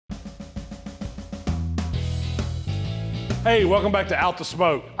Hey, welcome back to Out to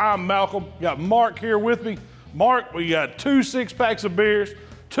Smoke. I'm Malcolm. Got Mark here with me. Mark, we got 2 6-packs of beers,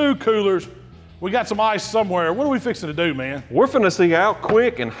 2 coolers. We got some ice somewhere. What are we fixing to do, man? We're finna see how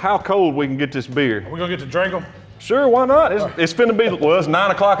quick and how cold we can get this beer. Are we gonna get to drink them? Sure, why not? It's finna be, well, it's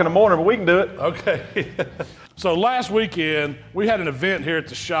 9 o'clock in the morning, but we can do it. Okay. So last weekend, we had an event here at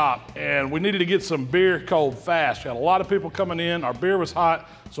the shop, and we needed to get some beer cold fast. We had a lot of people coming in. Our beer was hot,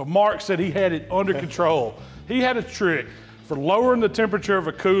 so Mark said he had it under control. He had a trick for lowering the temperature of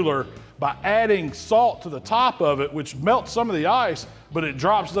a cooler by adding salt to the top of it, which melts some of the ice, but it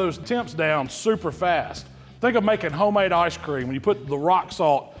drops those temps down super fast. Think of making homemade ice cream. When you put the rock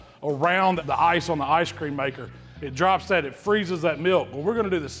salt around the ice on the ice cream maker, it drops that, it freezes that milk. Well, we're gonna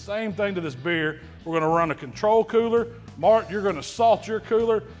do the same thing to this beer. We're gonna run a control cooler. Mark, you're gonna salt your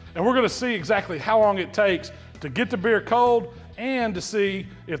cooler, and we're gonna see exactly how long it takes to get the beer cold and to see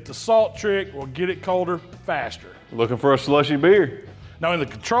if the salt trick will get it colder faster. Looking for a slushy beer. Now in the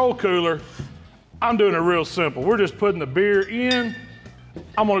control cooler, I'm doing it real simple. We're just putting the beer in.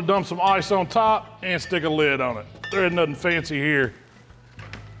 I'm gonna dump some ice on top and stick a lid on it. There ain't nothing fancy here.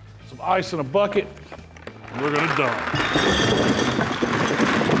 Some ice in a bucket, and we're gonna dump.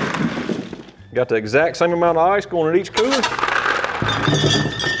 Got the exact same amount of ice going in each cooler.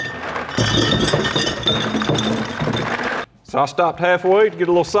 So I stopped halfway to get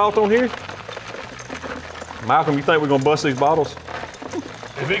a little salt on here. Malcolm, you think we're gonna bust these bottles?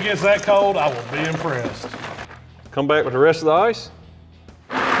 If it gets that cold, I will be impressed. Come back with the rest of the ice.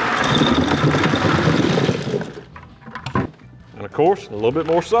 And of course, a little bit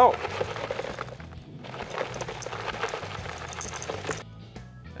more salt.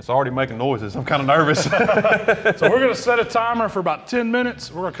 It's already making noises. I'm kind of nervous. So we're gonna set a timer for about 10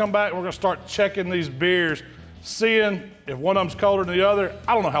 minutes. We're gonna come back and we're gonna start checking these beers, seeing if one of them's colder than the other.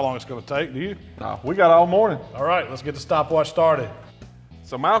 I don't know how long it's gonna take, do you? No, we got all morning. All right, let's get the stopwatch started.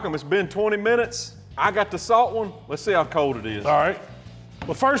 So Malcolm, it's been 20 minutes. I got the salt one. Let's see how cold it is. All right.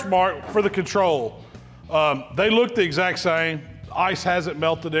 Well, first, Mark, for the control, they look the exact same. Ice hasn't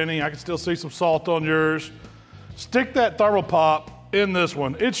melted any. I can still see some salt on yours. Stick that thermal pop in this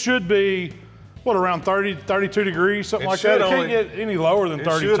one. It should be, what, around 30, 32 degrees, something like that. It can't get any lower than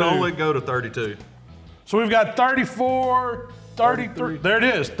 32. It should only go to 32. So we've got 34, 33, there it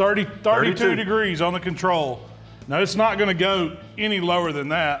is, 32 degrees on the control. Now it's not gonna go any lower than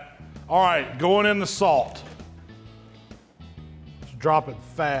that. All right, going in the salt. Just drop it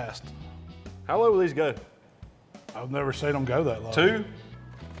fast. How low will these go? I've never seen them go that low. 2?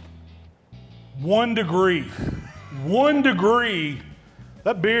 1 degree. 1 degree.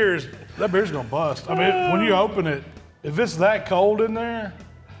 That beer's gonna bust. I mean, when you open it, if it's that cold in there.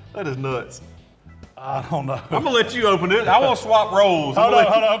 That is nuts. I don't know. I'm gonna let you open it. I want to swap roles. Hold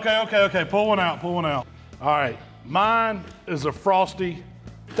on, okay. Pull one out. All right, mine is a frosty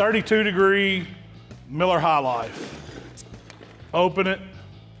 32 degree Miller High Life. Open it,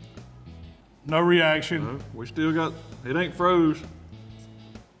 no reaction. We still got, it ain't froze.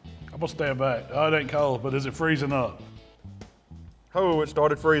 I'm gonna stand back. Oh, it ain't cold, but is it freezing up? Oh, it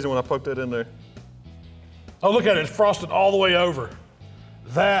started freezing when I poked that in there. Oh, look at it, it's frosted all the way over.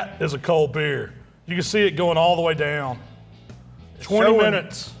 That is a cold beer. You can see it going all the way down. 20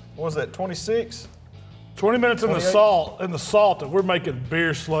 minutes. What was that, 26? 20 minutes in the salt, and we're making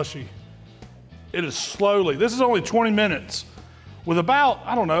beer slushy. It is slowly, this is only 20 minutes with about,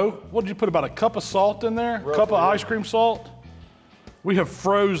 I don't know, what did you put, about a cup of salt in there? A cup of ice cream salt? We have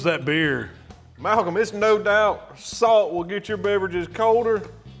froze that beer. Malcolm, it's no doubt salt will get your beverages colder.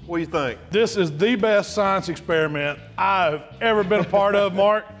 What do you think? This is the best science experiment I've ever been a part of,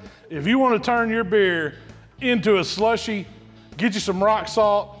 Mark. If you want to turn your beer into a slushy, get you some rock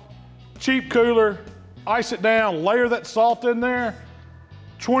salt, cheap cooler, ice it down, layer that salt in there.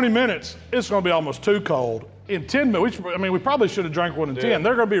 20 minutes, it's gonna be almost too cold. In 10 minutes, we probably should have drank one in 10.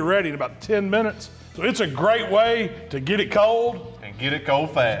 They're gonna be ready in about 10 minutes. So it's a great way to get it cold. And get it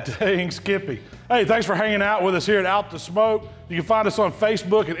cold fast. Dang Skippy. Hey, thanks for hanging out with us here at Out to Smoke. You can find us on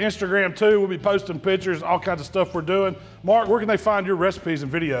Facebook and Instagram too. We'll be posting pictures, all kinds of stuff we're doing. Mark, where can they find your recipes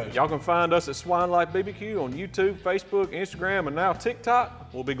and videos? Y'all can find us at Swine Life BBQ on YouTube, Facebook, Instagram, and now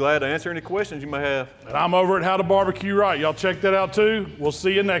TikTok. We'll be glad to answer any questions you may have. And I'm over at HowtoBBQRight. Y'all check that out too. We'll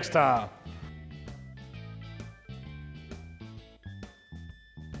see you next time.